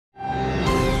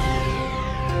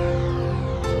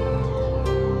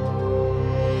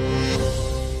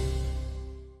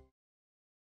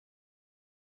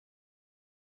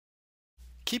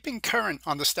Keeping current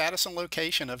on the status and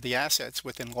location of the assets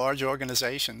within large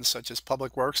organizations such as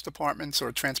public works departments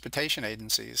or transportation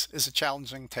agencies is a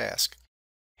challenging task.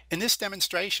 In this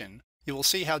demonstration, you will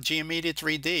see how GeoMedia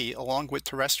 3D, along with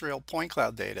terrestrial point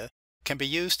cloud data, can be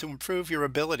used to improve your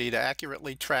ability to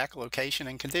accurately track location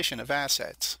and condition of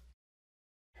assets.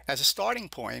 As a starting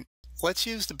point, let's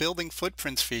use the building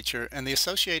footprints feature and the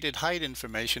associated height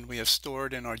information we have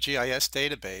stored in our GIS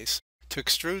database to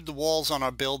extrude the walls on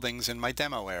our buildings in my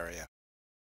demo area.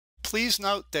 Please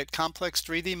note that complex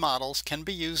 3D models can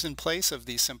be used in place of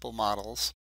these simple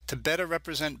models to better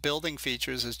represent building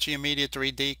features, as GeoMedia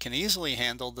 3D can easily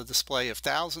handle the display of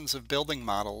thousands of building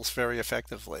models very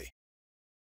effectively.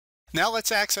 Now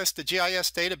let's access the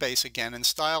GIS database again and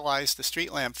stylize the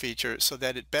street lamp feature so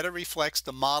that it better reflects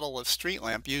the model of street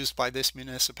lamp used by this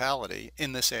municipality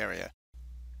in this area.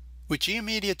 With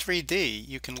GeoMedia 3D,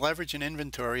 you can leverage an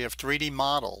inventory of 3D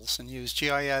models and use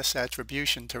GIS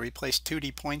attribution to replace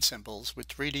 2D point symbols with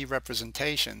 3D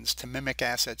representations to mimic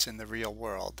assets in the real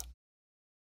world.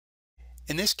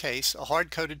 In this case, a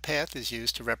hard-coded path is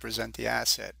used to represent the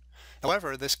asset.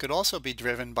 However, this could also be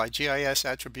driven by GIS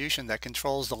attribution that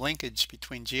controls the linkage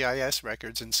between GIS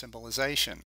records and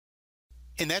symbolization.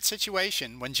 In that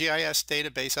situation, when GIS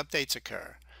database updates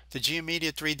occur, the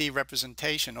GeoMedia 3D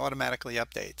representation automatically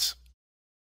updates.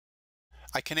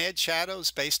 I can add shadows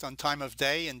based on time of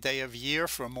day and day of year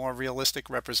for a more realistic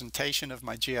representation of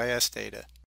my GIS data.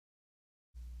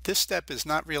 This step is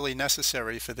not really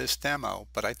necessary for this demo,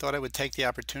 but I thought I would take the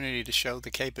opportunity to show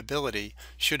the capability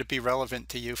should it be relevant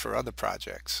to you for other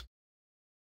projects.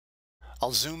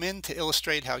 I'll zoom in to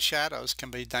illustrate how shadows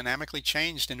can be dynamically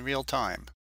changed in real time.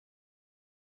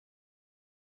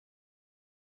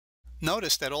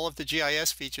 Notice that all of the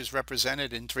GIS features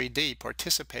represented in 3D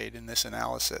participate in this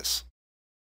analysis.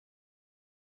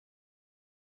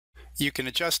 You can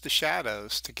adjust the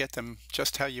shadows to get them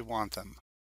just how you want them.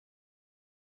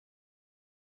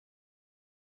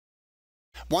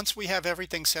 Once we have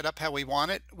everything set up how we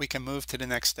want it, we can move to the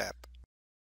next step.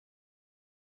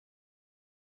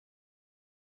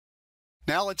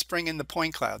 Now let's bring in the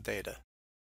point cloud data.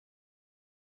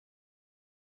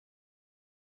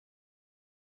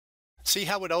 See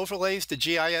how it overlays the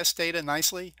GIS data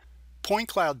nicely? Point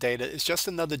cloud data is just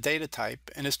another data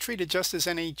type and is treated just as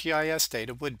any GIS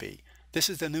data would be. This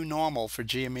is the new normal for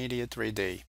GeoMedia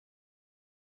 3D.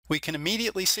 We can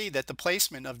immediately see that the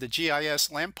placement of the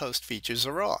GIS lamppost features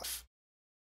are off.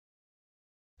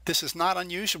 This is not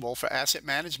unusual for asset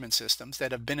management systems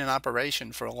that have been in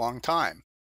operation for a long time.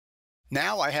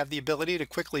 Now I have the ability to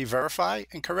quickly verify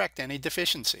and correct any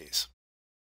deficiencies.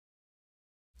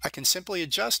 I can simply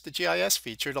adjust the GIS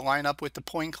feature to line up with the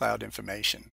point cloud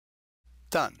information.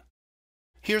 Done.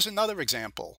 Here's another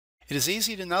example. It is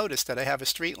easy to notice that I have a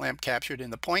street lamp captured in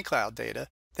the point cloud data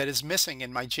that is missing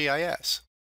in my GIS.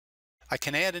 I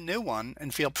can add a new one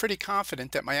and feel pretty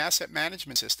confident that my asset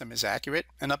management system is accurate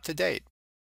and up to date.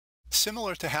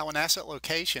 Similar to how an asset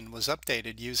location was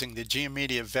updated using the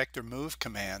GeoMedia vector move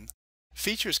command,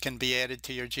 features can be added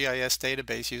to your GIS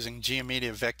database using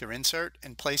GeoMedia vector insert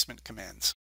and placement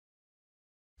commands.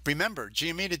 Remember,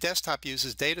 GeoMedia Desktop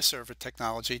uses data server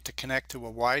technology to connect to a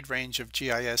wide range of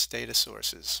GIS data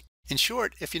sources. In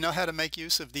short, if you know how to make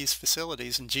use of these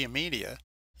facilities in GeoMedia,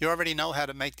 you already know how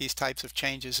to make these types of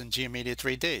changes in GeoMedia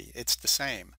 3D. It's the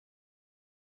same.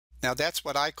 Now that's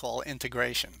what I call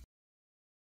integration.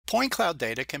 Point cloud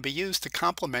data can be used to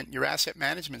complement your asset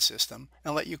management system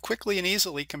and let you quickly and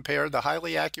easily compare the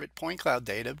highly accurate point cloud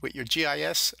data with your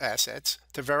GIS assets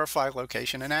to verify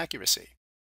location and accuracy.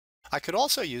 I could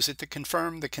also use it to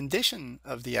confirm the condition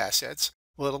of the assets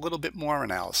with a little bit more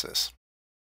analysis.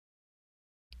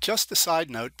 Just a side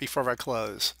note before I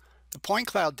close. The point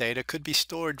cloud data could be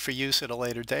stored for use at a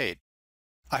later date.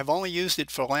 I have only used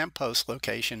it for lamppost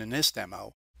location in this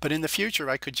demo, but in the future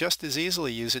I could just as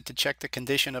easily use it to check the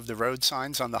condition of the road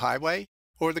signs on the highway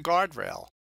or the guardrail.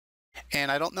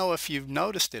 And I don't know if you've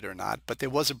noticed it or not, but there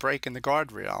was a break in the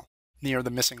guardrail near the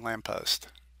missing lamppost.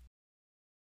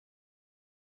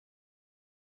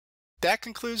 That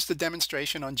concludes the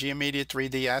demonstration on GeoMedia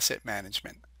 3D Asset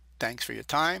Management. Thanks for your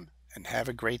time and have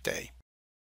a great day.